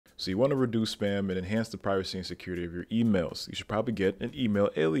So you want to reduce spam and enhance the privacy and security of your emails. You should probably get an email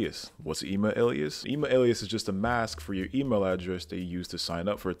alias. What's an email alias? Email alias is just a mask for your email address that you use to sign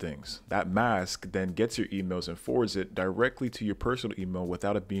up for things. That mask then gets your emails and forwards it directly to your personal email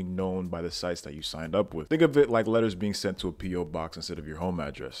without it being known by the sites that you signed up with. Think of it like letters being sent to a PO box instead of your home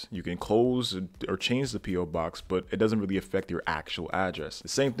address. You can close or change the PO box, but it doesn't really affect your actual address. The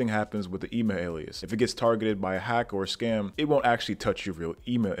same thing happens with the email alias. If it gets targeted by a hack or a scam, it won't actually touch your real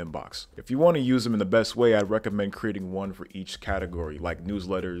email inbox. If you want to use them in the best way, I'd recommend creating one for each category, like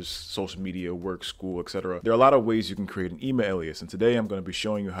newsletters, social media, work, school, etc. There are a lot of ways you can create an email alias, and today I'm going to be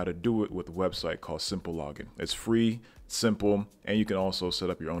showing you how to do it with a website called SimpleLogin. It's free, simple, and you can also set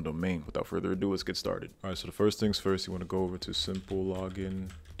up your own domain. Without further ado, let's get started. All right, so the first things first, you want to go over to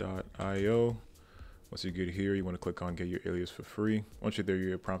SimpleLogin.io. Once you get here, you want to click on get your alias for free. Once you're there,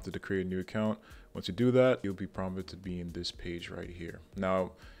 you're prompted to create a new account. Once you do that, you'll be prompted to be in this page right here.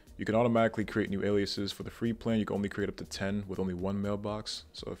 Now, you can automatically create new aliases. For the free plan, you can only create up to 10 with only one mailbox.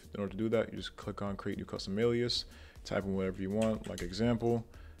 So in order to do that, you just click on create new custom alias, type in whatever you want, like example,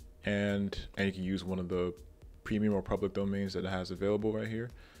 and you can use one of the premium or public domains that it has available right here.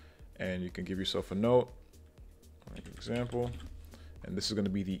 And you can give yourself a note, like example, and this is going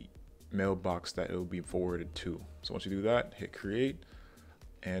to be the mailbox that it will be forwarded to. So once you do that, hit create,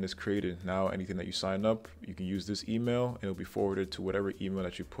 and it's created. Now anything that you sign up, you can use this email and it'll be forwarded to whatever email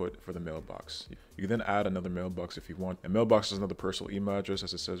that you put for the mailbox. You can then add another mailbox if you want. And mailbox is another personal email address,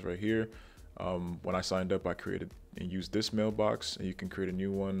 as it says right here. When I signed up, I created and used this mailbox, and you can create a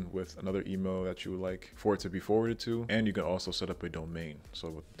new one with another email that you would like for it to be forwarded to. And you can also set up a domain.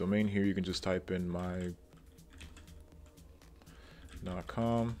 So with the domain here, you can just type in my.com,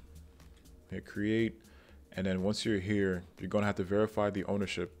 hit create. And then once you're here, you're going to have to verify the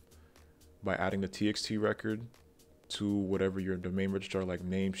ownership by adding the TXT record to whatever your domain registrar, like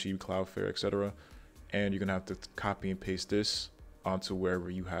Namecheap, Cloudflare, etc. And you're going to have to copy and paste this onto wherever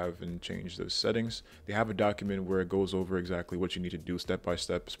you have and change those settings. They have a document where it goes over exactly what you need to do step by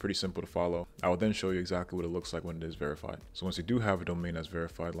step. It's pretty simple to follow. I will then show you exactly what it looks like when it is verified. So once you do have a domain that's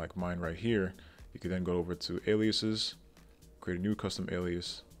verified, like mine right here, you can then go over to aliases, create a new custom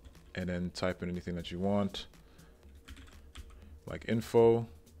alias, and then type in anything that you want, like info,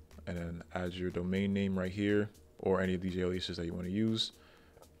 and then add your domain name right here, or any of these aliases that you want to use.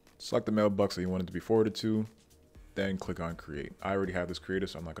 Select the mailbox that you want it to be forwarded to, then click on create. I already have this created,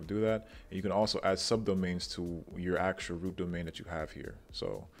 so I'm not going to do that. And you can also add subdomains to your actual root domain that you have here.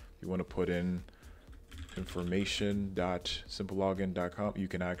 So if you want to put in information.simplelogin.com, you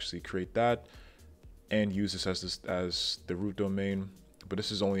can actually create that and use this as the root domain. But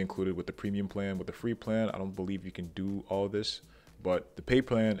this is only included with the premium plan. With the free plan, I don't believe you can do all this, but the paid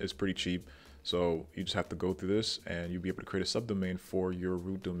plan is pretty cheap. So you just have to go through this and you'll be able to create a subdomain for your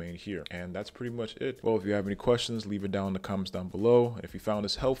root domain here. And that's pretty much it. Well, if you have any questions, leave it down in the comments down below. And if you found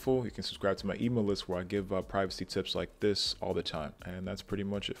this helpful, you can subscribe to my email list where I give privacy tips like this all the time. And that's pretty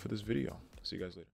much it for this video. See you guys later.